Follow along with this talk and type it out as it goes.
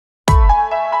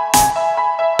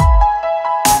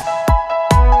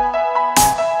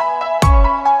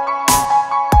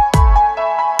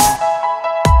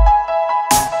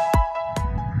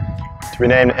be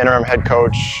named interim head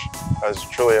coach is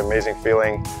truly an amazing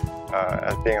feeling.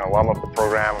 As being an alum of the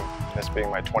program, this being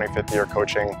my 25th year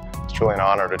coaching, it's truly an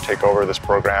honor to take over this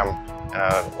program. And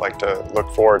I'd like to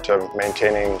look forward to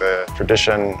maintaining the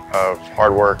tradition of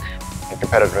hard work and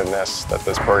competitiveness that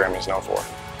this program is known for.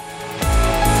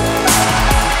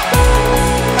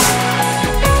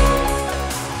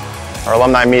 Our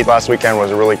alumni meet last weekend was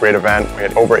a really great event. We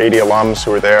had over 80 alums who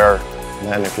were there. And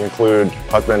then if you include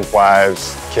husbands,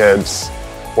 wives, kids,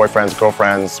 boyfriends,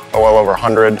 girlfriends, well over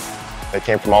 100. They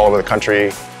came from all over the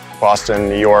country, Boston,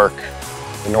 New York,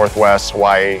 the Northwest,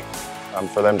 Hawaii.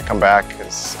 For them to come back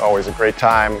is always a great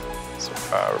time. It's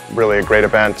really a great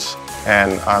event.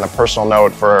 And on a personal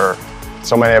note, for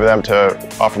so many of them to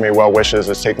offer me well wishes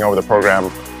as taking over the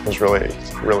program was really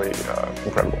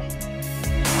incredible.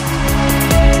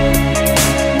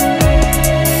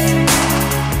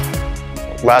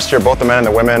 Last year, both the men and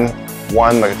the women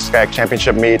won the SCAG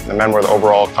championship meet. The men were the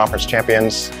overall conference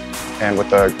champions. And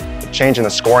with the change in the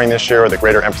scoring this year, the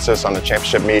greater emphasis on the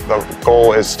championship meet, the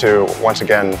goal is to once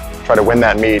again try to win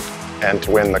that meet and to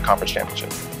win the conference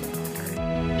championship.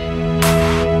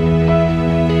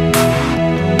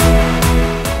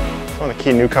 One of the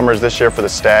key newcomers this year for the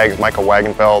Stags, Michael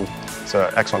Wagenfeld. He's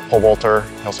an excellent pole vaulter.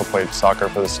 He also played soccer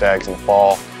for the Stags in the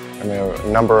fall. And we have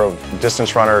a number of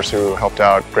distance runners who helped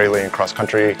out greatly in cross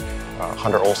country.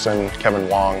 Hunter Olson, Kevin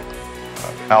Wong,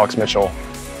 Alex Mitchell,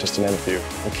 just to name a few.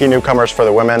 And key newcomers for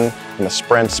the women in the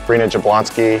sprints, Brina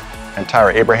Jablonski and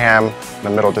Tyra Abraham. In the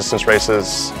middle distance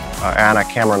races, Anna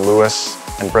Cameron Lewis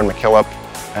and Bryn McKillop.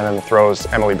 And in the throws,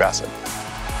 Emily Bassett.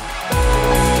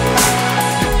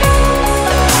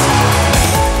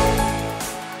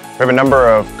 We have a number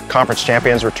of conference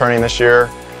champions returning this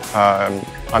year.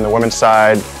 On the women's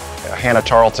side, Hannah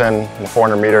Charlton in the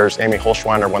 400 meters, Amy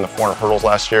Holschweiner won the 400 hurdles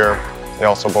last year. They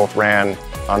also both ran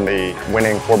on the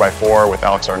winning 4x4 with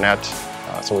Alex Arnett.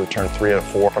 So we returned 3 out of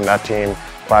 4 from that team.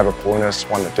 Viva Palunas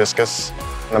won the discus.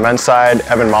 On the men's side,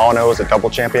 Evan Molyneux was a double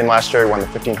champion last year. He won the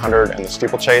 1500 and the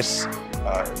steeplechase.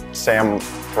 Sam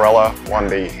Perella won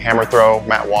the hammer throw.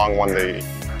 Matt Wong won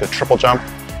the triple jump.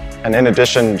 And in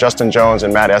addition, Justin Jones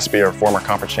and Matt Espy are former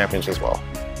conference champions as well.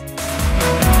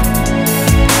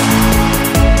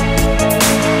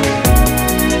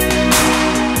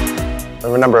 We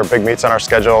have a number of big meets on our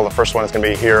schedule. The first one is going to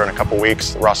be here in a couple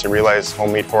weeks. The Rossi Relays,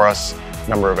 home meet for us. A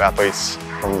number of athletes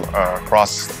from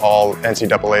across all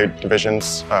NCAA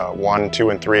divisions, 1, 2,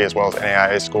 and 3, as well as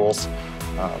NAIA schools.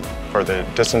 For the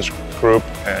distance group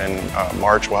in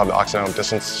March, we'll have the Occidental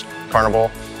Distance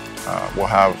Carnival. We'll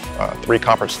have 3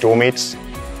 conference dual meets,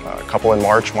 a couple in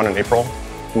March, 1 in April.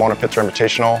 Pomona-Pitzer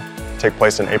Invitational will take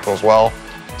place in April as well.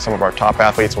 Some of our top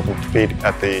athletes will compete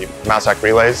at the Mountsac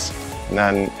Relays. And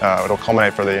then it'll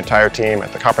culminate for the entire team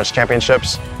at the conference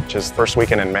championships, which is first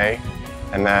weekend in May.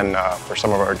 And then for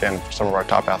some of our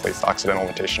top athletes, the Occidental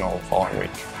Invitational the following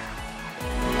week.